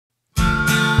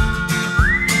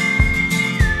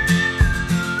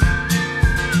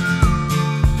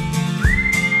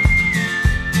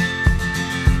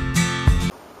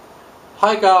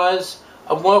Hi guys,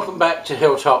 and welcome back to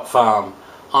Hilltop Farm.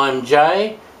 I'm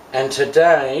Jay, and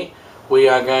today we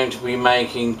are going to be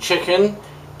making chicken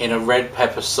in a red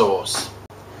pepper sauce.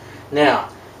 Now,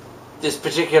 this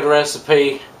particular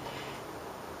recipe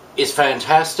is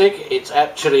fantastic. It's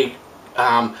actually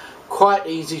quite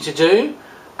easy to do.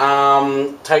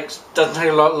 Doesn't take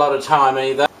a lot of time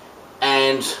either,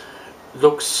 and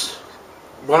looks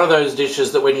one of those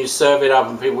dishes that when you serve it up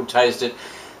and people taste it,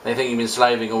 they think you've been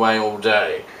slaving away all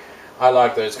day. I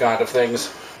like those kind of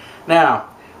things. Now,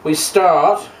 we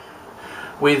start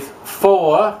with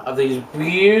 4 of these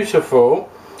beautiful,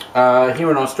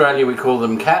 here in Australia we call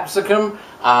them capsicum.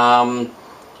 I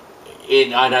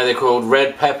know they're called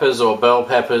red peppers or bell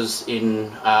peppers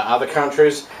in other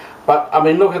countries. But, I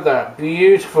mean, look at that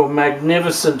beautiful,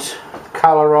 magnificent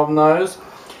colour on those.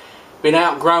 Been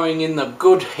out growing in the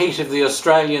good heat of the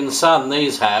Australian sun,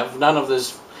 these have. None of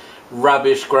this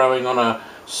rubbish growing on a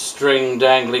string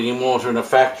dangling in water in a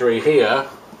factory here.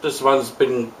 This one's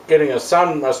been getting a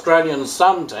Australian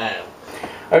suntan.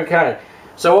 Okay,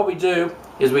 so what we do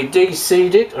is we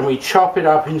de-seed it and we chop it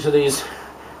up into these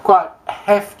quite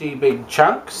hefty big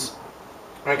chunks.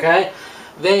 Okay,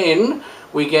 then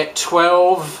we get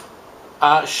 12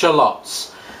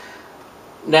 shallots.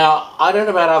 Now, I don't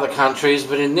know about other countries,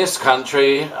 but in this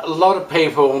country, a lot of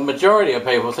people, majority of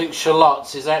people, think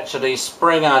shallots is actually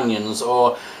spring onions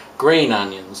or green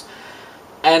onions.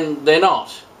 And they're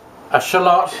not. A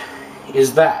shallot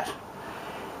is that.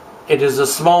 It is a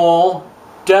small,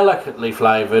 delicately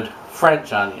flavoured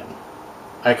French onion.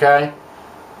 Okay?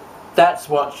 That's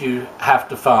what you have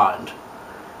to find.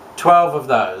 12 of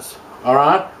those.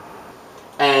 Alright?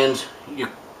 And you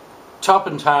top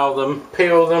and tail them,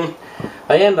 peel them.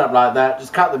 They end up like that.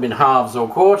 Just cut them in halves or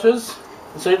quarters.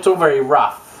 So it's all very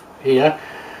rough here.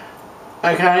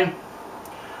 Okay.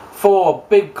 4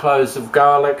 big cloves of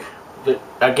garlic that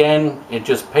again it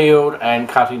just peeled and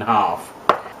cut in half.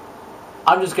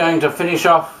 I'm just going to finish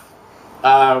off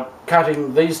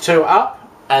cutting these 2 up,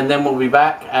 and then we'll be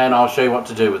back and I'll show you what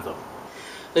to do with them.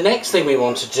 The next thing we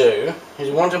want to do is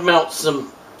we want to melt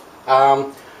some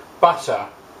butter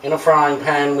in a frying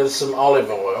pan with some olive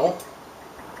oil.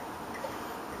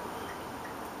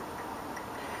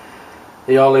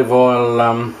 The olive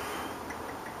oil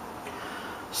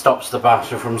stops the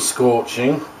butter from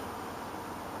scorching.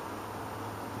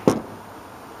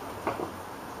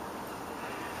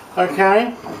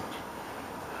 Okay,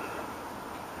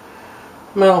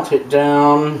 melt it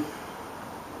down.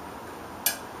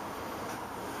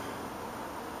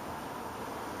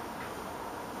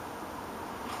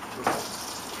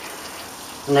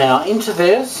 Now into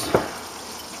this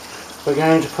we're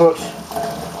going to put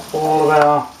all of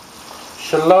our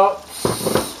shallots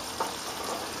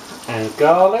and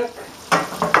garlic.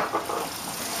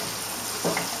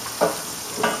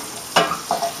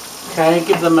 Okay,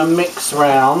 give them a mix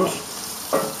round.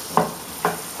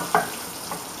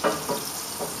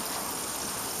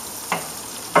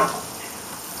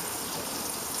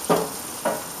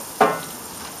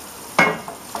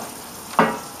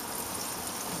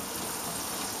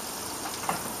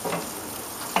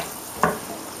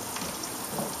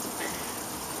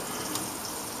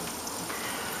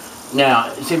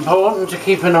 Now, it's important to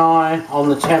keep an eye on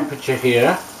the temperature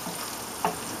here.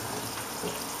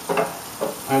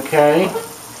 Okay,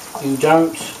 you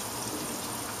don't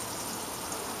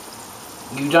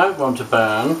want to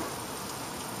burn,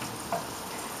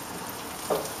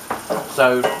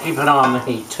 so keep an eye on the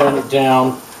heat. Turn it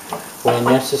down where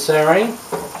necessary.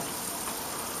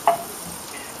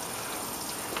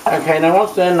 Okay, now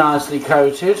once they're nicely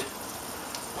coated,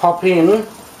 pop in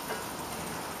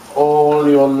all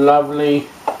your lovely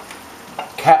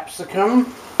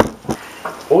capsicum,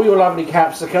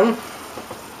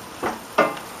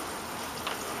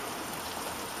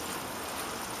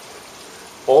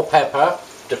 or pepper,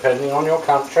 depending on your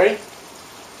country.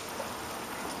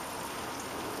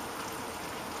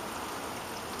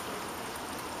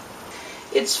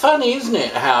 It's funny, isn't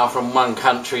it, how from one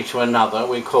country to another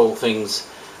we call things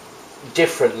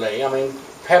differently. I mean,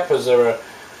 peppers are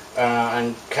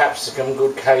and capsicum,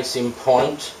 good case in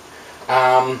point.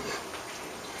 I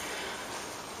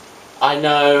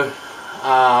know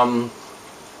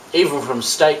even from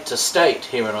state to state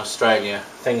here in Australia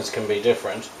things can be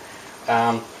different.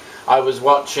 I was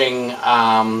watching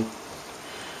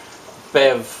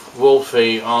Bev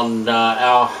Wolfie on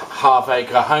our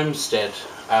half-acre homestead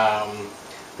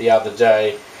the other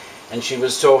day, and she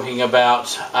was talking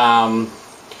about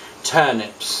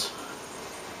turnips.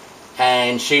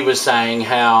 And she was saying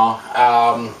how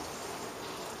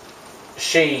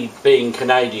she, being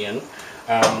Canadian,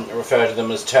 refer to them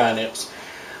as turnips,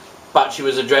 but she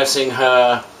was addressing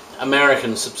her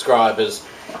American subscribers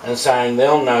and saying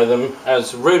they'll know them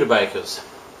as rutabagas.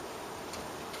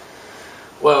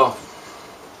 Well,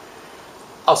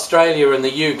 Australia and the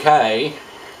UK,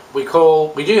 we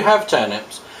do have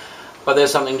turnips, but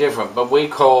there's something different. But we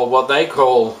call what they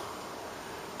call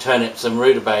turnips and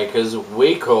rutabagas,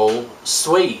 we call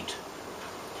swede,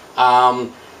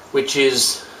 which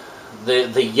is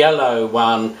the yellow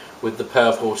one with the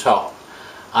purple top.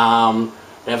 Now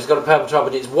if it's got a purple top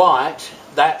and it's white,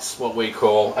 that's what we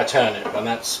call a turnip, and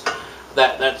that's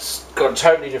got a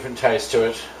totally different taste to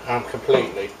it,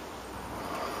 completely.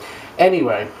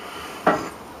 Anyway,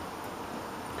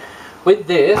 with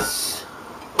this,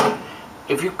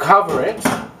 if you cover it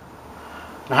and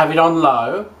have it on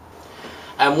low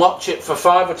and watch it for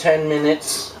 5 or 10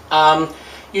 minutes,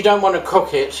 you don't want to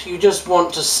cook it, you just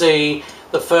want to see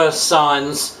the first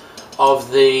signs of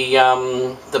the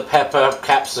pepper,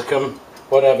 capsicum,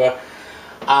 whatever,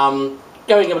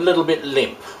 going a little bit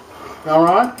limp.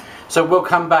 Alright, so we'll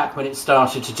come back when it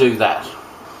started to do that.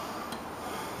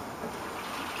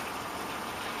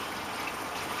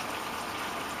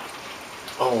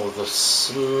 Oh, the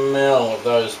smell of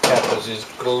those peppers is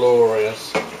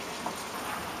glorious.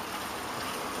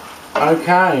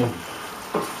 Okay,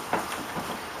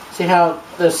 see how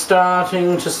they're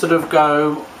starting to sort of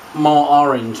go more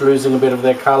orange, losing a bit of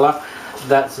their colour?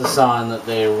 That's a sign that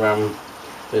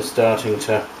they're starting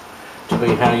to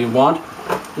be how you want.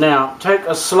 Now take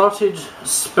a slotted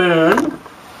spoon.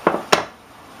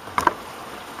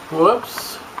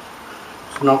 Whoops,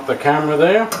 just knocked the camera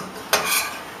there.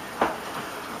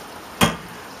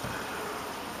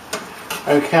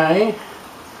 Okay,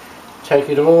 take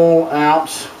it all out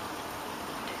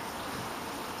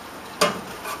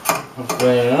of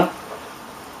there.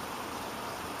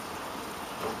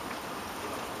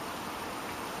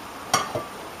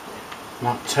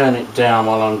 Might turn it down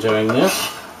while I'm doing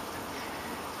this.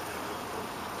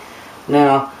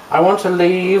 Now I want to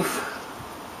leave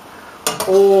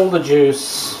all the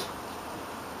juice,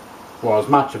 well, as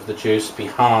much of the juice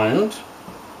behind.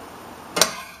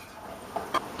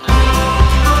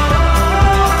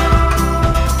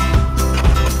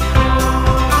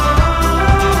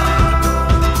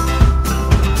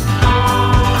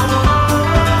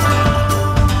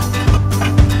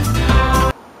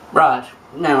 Right,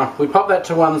 now we pop that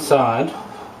to one side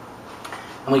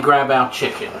and we grab our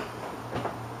chicken.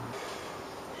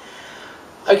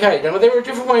 Okay, now there are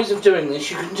different ways of doing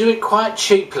this. You can do it quite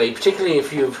cheaply, particularly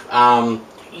if you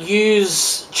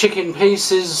use chicken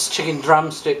pieces, chicken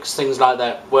drumsticks, things like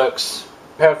that. Works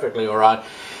perfectly alright.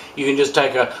 You can just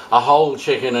take a whole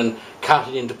chicken and cut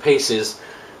it into pieces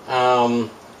and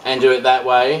do it that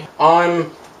way.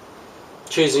 I'm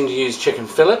choosing to use chicken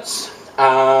fillets.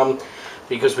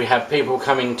 Because we have people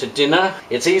coming to dinner.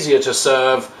 It's easier to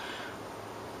serve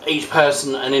each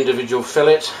person an individual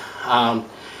fillet,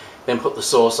 then put the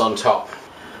sauce on top.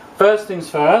 First things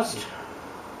first,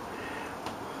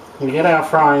 we get our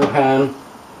frying pan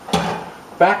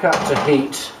back up to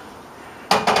heat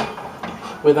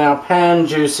with our pan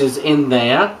juices in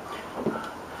there.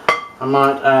 I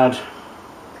might add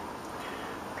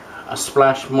a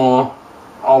splash more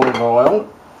olive oil.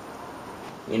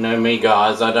 You know me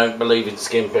guys, I don't believe in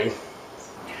skimping.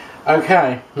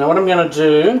 Okay, now what I'm going to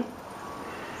do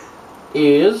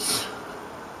is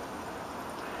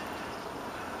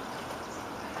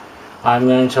I'm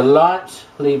going to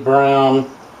lightly brown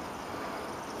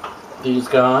these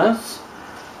guys.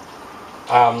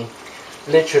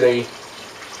 Literally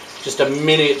just a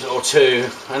minute or two,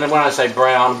 and when I say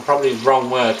brown, probably the wrong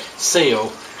word,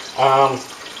 seal. A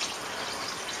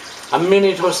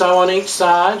minute or so on each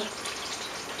side.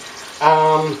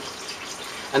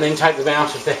 And then take them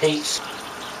out of the heat.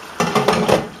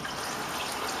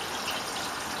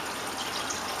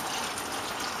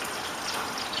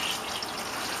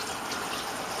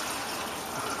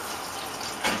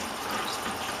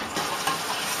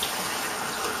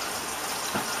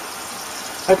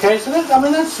 Okay, so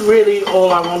that's really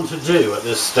all I want to do at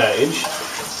this stage.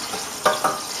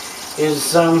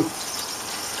 Is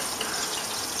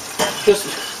just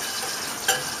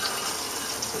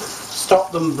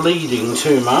stop them bleeding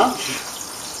too much.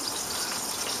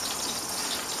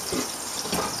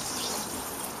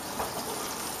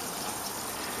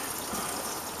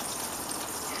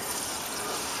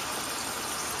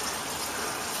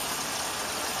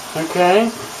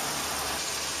 Okay.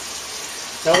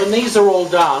 Now when these are all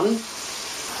done,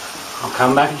 I'll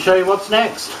come back and show you what's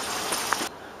next.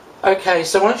 Okay,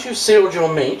 so once you've sealed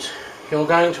your meat, you're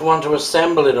going to want to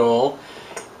assemble it all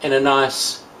in a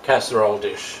nice casserole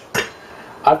dish.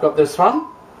 I've got this one,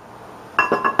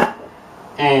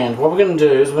 And what we're going to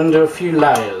do is we're going to do a few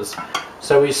layers.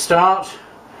 So we start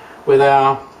with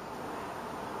our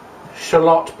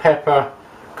shallot pepper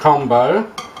combo.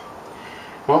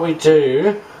 What we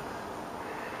do,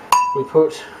 we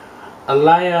put a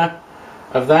layer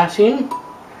of that in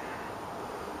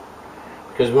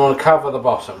because we want to cover the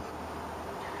bottom.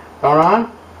 Alright?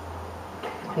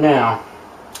 Now,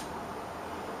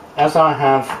 as I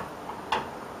have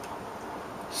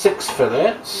 6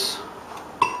 fillets,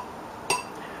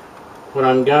 what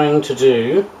I'm going to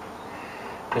do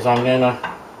is I'm going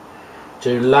to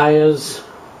do layers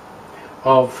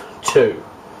of 2.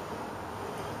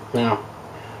 Now,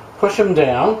 push them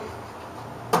down.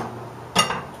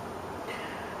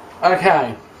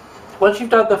 Okay, once you've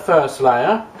done the first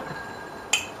layer,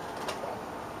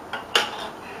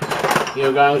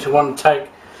 you're going to want to take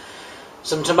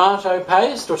some tomato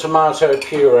paste or tomato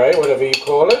puree, whatever you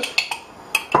call it.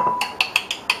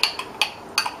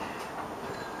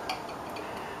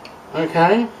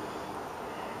 Okay.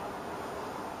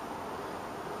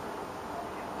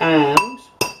 And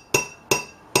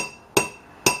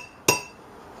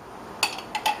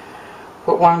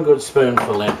put 1 good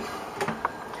spoonful in.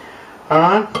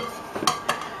 Alright.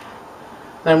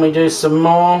 Then we do some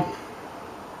more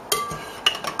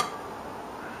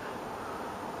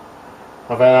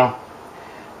of our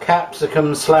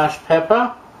capsicum slash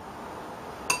pepper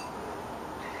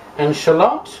and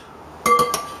shallot.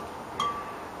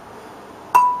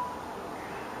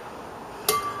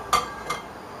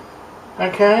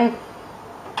 Okay.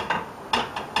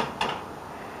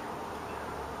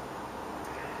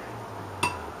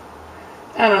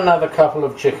 And another couple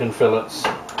of chicken fillets.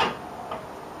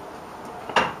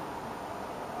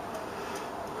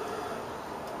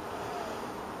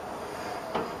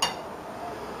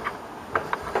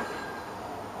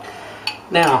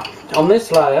 Now, on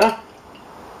this layer,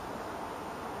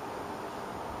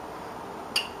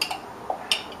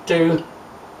 do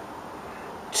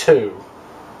 2.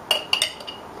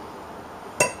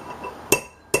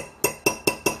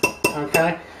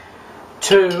 Okay,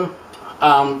 2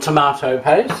 tomato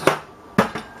paste.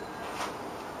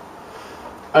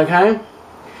 Okay,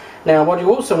 now what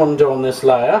you also want to do on this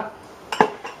layer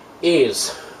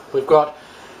is we've got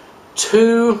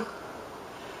 2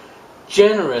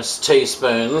 generous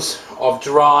teaspoons of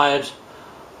dried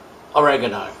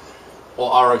oregano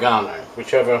or oregano,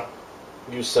 whichever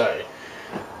you say.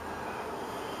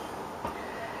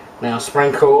 Now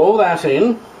sprinkle all that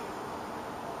in.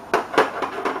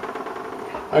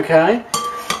 Okay,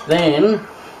 then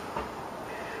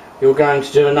you're going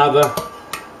to do another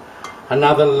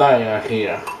layer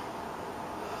here.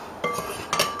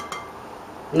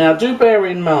 Now do bear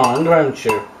in mind, won't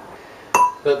you,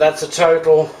 that that's a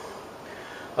total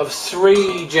of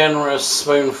 3 generous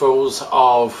spoonfuls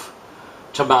of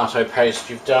tomato paste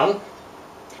you've done.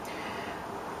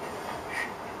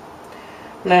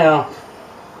 Now,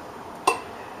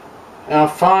 our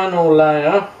final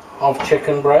layer of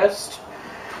chicken breast.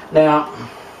 Now,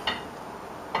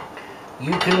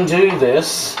 you can do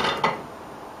this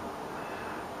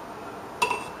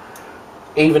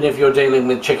even if you're dealing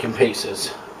with chicken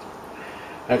pieces.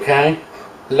 Okay,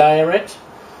 layer it,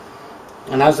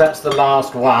 and as that's the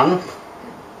last one,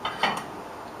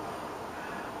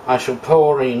 I shall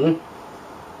pour in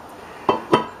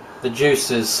the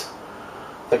juices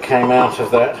that came out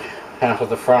of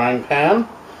the frying pan.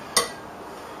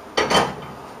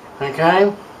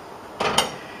 Okay,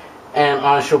 and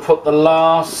I shall put the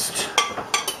last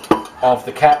of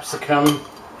the capsicum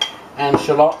and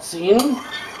shallots in,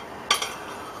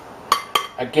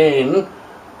 again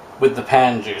with the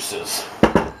pan juices.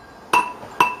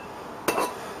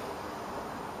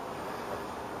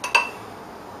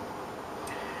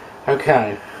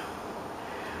 Okay,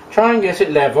 try and get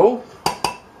it level. A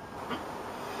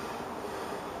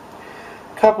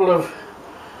couple of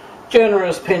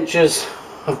generous pinches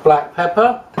of black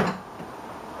pepper,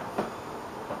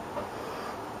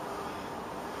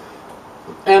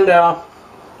 and our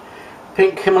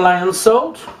pink Himalayan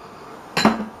salt.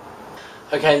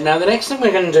 Okay, now the next thing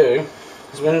we're going to do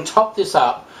is we're going to top this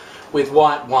up with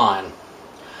white wine.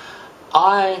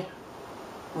 I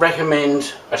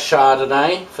recommend a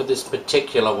Chardonnay for this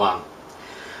particular one.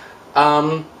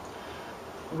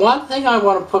 One thing I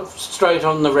want to put straight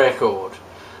on the record: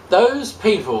 those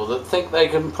people that think they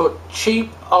can put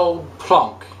cheap old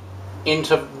plonk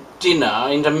into dinner,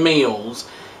 into meals,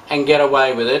 and get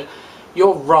away with it,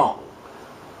 you're wrong,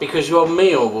 because your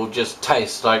meal will just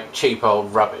taste like cheap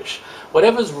old rubbish.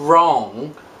 Whatever's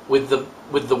wrong with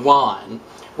the wine,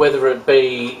 whether it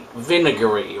be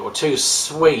vinegary or too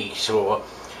sweet or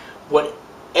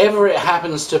whatever it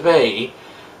happens to be,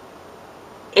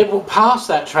 it will pass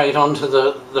that trait on to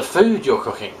the food you're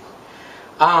cooking.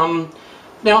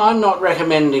 Now, I'm not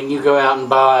recommending you go out and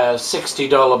buy a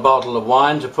 $60 bottle of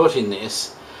wine to put in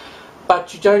this,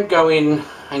 but you don't go in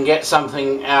and get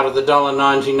something out of the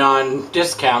 $1.99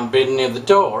 discount bin near the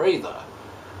door either.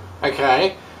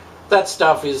 Okay? That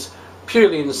stuff is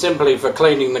purely and simply for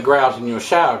cleaning the grout in your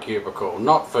shower cubicle,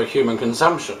 not for human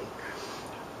consumption.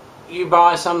 You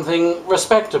buy something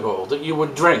respectable that you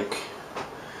would drink.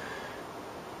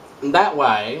 That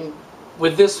way,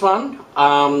 with this one,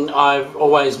 I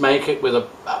always make it with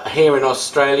here in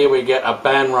Australia we get a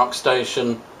Banrock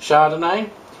Station Chardonnay.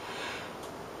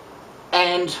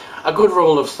 And a good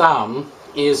rule of thumb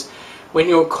is when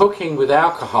you're cooking with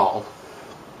alcohol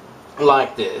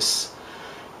like this,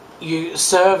 you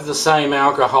serve the same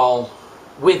alcohol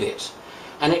with it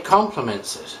and it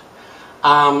complements it.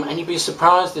 And you'd be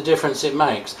surprised the difference it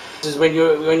makes. This is when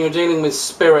you're dealing with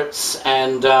spirits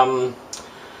and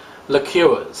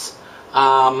liqueurs.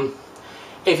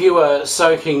 If you were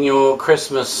soaking your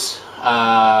Christmas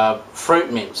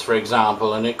fruit mints, for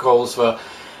example, and it calls for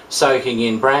soaking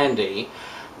in brandy,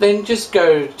 then just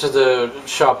go to the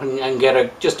shop and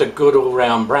get just a good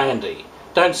all-round brandy.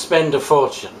 Don't spend a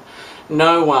fortune.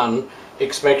 No one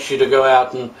expects you to go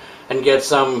out and get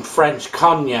some French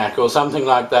cognac or something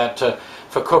like that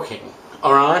for cooking,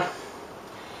 alright?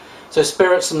 So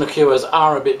spirits and liqueurs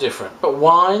are a bit different, but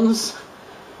wines,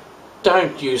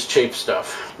 don't use cheap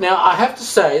stuff. Now I have to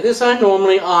say, this I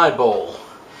normally eyeball.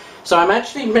 So I'm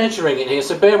actually measuring it here,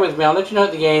 so bear with me, I'll let you know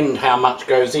at the end how much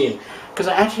goes in. Because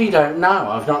I actually don't know,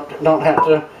 I've not had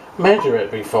to measure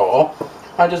it before.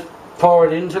 I just pour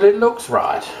it in till it looks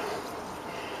right.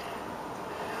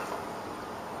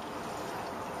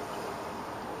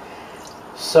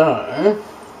 So,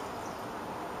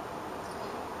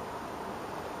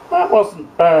 that wasn't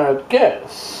a bad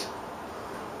guess.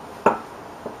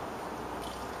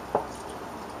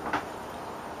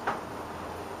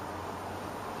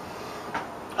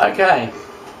 Okay,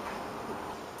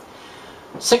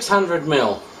 600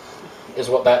 ml is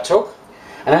what that took,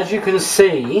 and as you can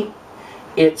see,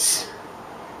 it's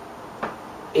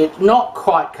not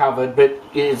quite covered, but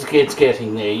it's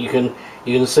getting there. You can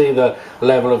see the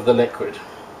level of the liquid.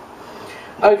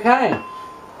 Okay,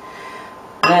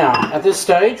 now at this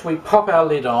stage we pop our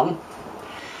lid on.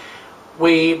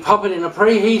 We pop it in a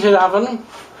preheated oven.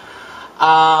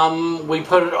 We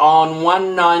put it on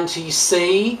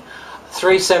 190C,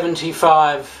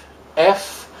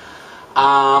 375F,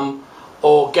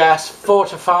 or gas 4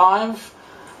 to 5,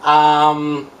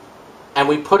 and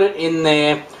we put it in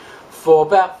there for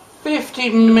about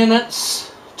 50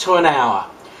 minutes to an hour.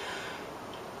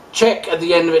 Check at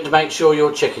the end of it to make sure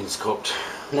your chicken's cooked.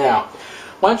 Now,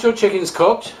 once your chicken's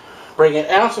cooked, bring it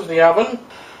out of the oven,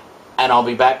 and I'll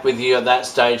be back with you at that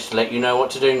stage to let you know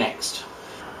what to do next.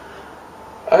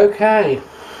 Okay,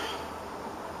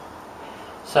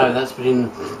 so that's been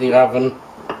in the oven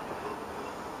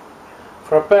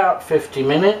for about 50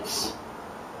 minutes.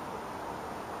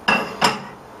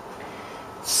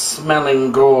 It's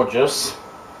smelling gorgeous.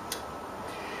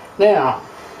 Now,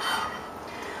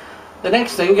 the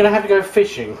next thing, you're going to have to go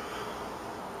fishing,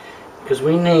 because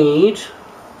we need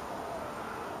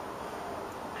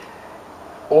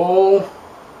all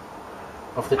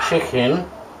of the chicken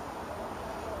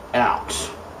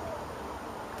out.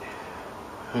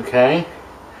 Okay,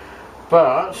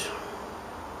 but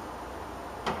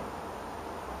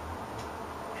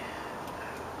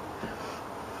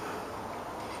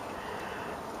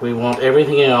we want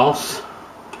everything else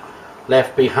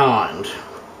left behind.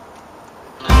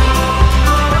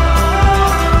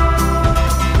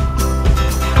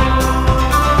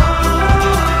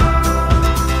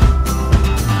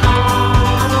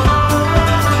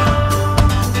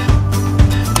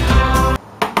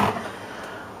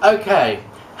 Okay,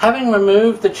 having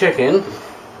removed the chicken,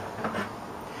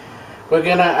 we're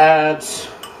going to add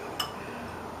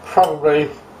probably a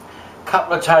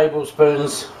couple of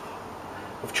tablespoons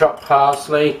of chopped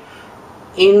parsley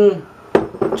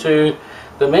into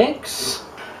the mix.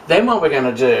 Then what we're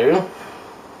going to do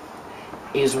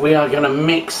is we are going to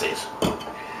mix it.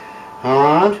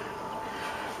 Alright?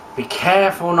 Be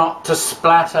careful not to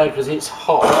splatter because it's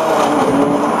hot.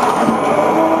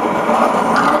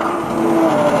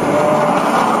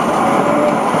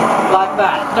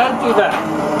 Don't do that.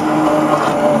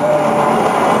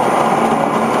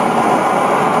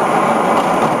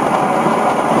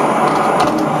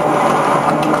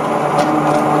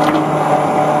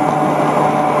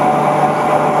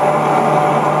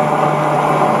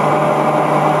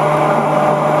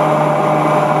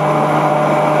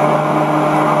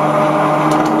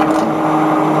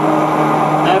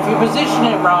 Now if you position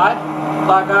it right,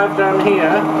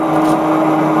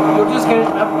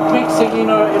 mixing in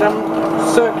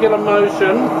a circular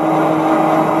motion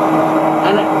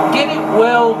and get it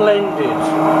well blended.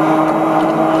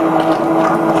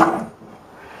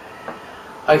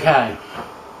 Okay,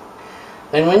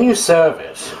 then when you serve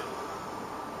it,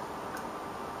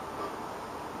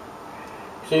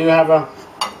 so you have a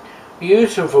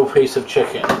beautiful piece of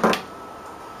chicken,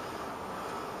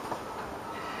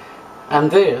 and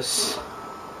this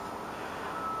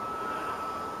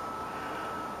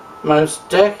most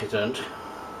decadent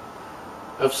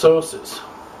of sauces.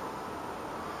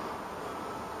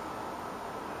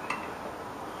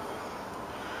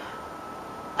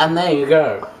 And there you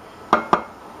go.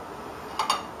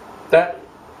 That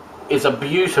is a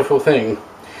beautiful thing.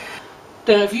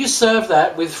 Now if you serve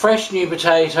that with fresh new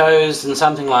potatoes and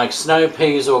something like snow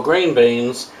peas or green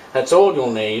beans, that's all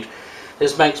you'll need.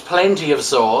 This makes plenty of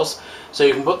sauce, so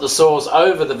you can put the sauce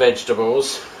over the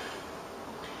vegetables,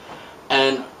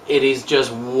 and it is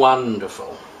just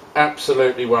wonderful.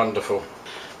 Absolutely wonderful.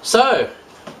 So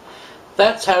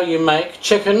that's how you make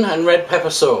chicken and red pepper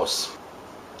sauce.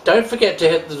 Don't forget to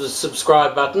hit the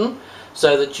subscribe button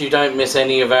so that you don't miss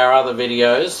any of our other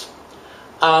videos.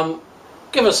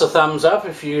 Give us a thumbs up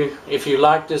if you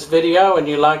like this video and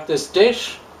you like this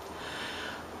dish.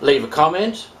 Leave a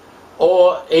comment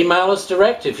or email us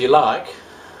direct if you like.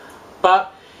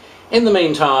 But in the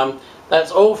meantime,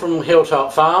 that's all from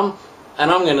Hilltop Farm,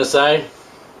 and I'm going to say,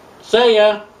 see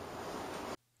ya!